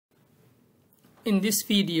In this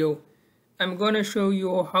video, I'm gonna show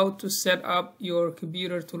you how to set up your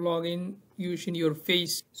computer to log in using your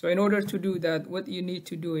face. So in order to do that, what you need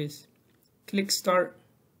to do is click Start,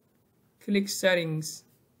 click Settings,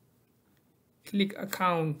 click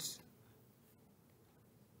Accounts,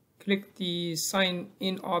 click the Sign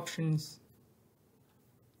In options,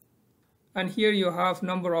 and here you have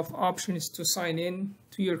number of options to sign in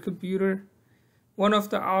to your computer. One of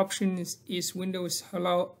the options is Windows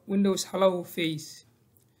Hello Face.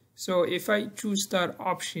 So if I choose that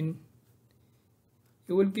option,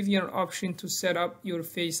 it will give you an option to set up your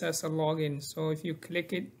face as a login. So if you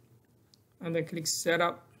click it and then click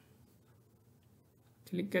Setup,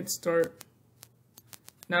 click Get Started.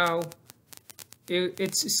 Now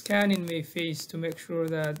it's scanning my face to make sure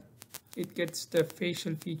that it gets the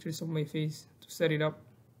facial features of my face to set it up.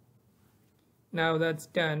 Now that's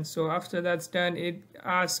done. So after that's done, it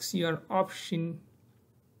asks you an optional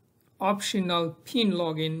PIN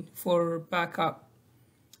login for backup.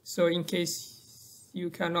 So in case you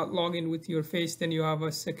cannot log in with your face, then you have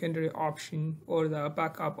a secondary option or the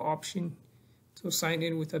backup option to sign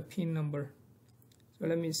in with a PIN number. So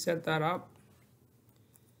let me set that up.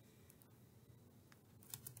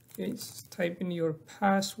 Okay, just type in your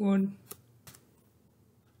password.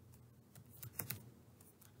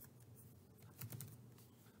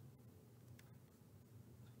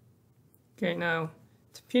 Okay, now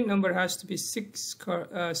the PIN number has to be six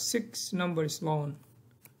numbers long.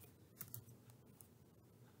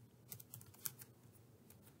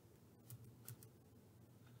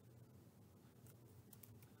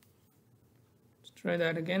 Let's try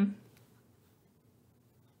that again.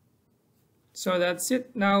 So that's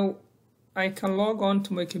it. Now I can log on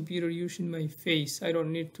to my computer using my face. I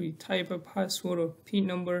don't need to type a password or PIN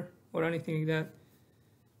number or anything like that.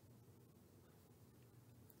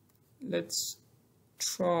 Let's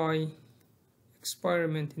try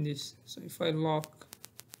experimenting this. So if I lock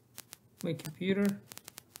my computer,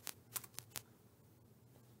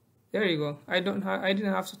 there you go. I didn't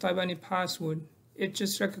have to type any password. It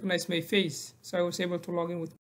just recognized my face, so I was able to log in with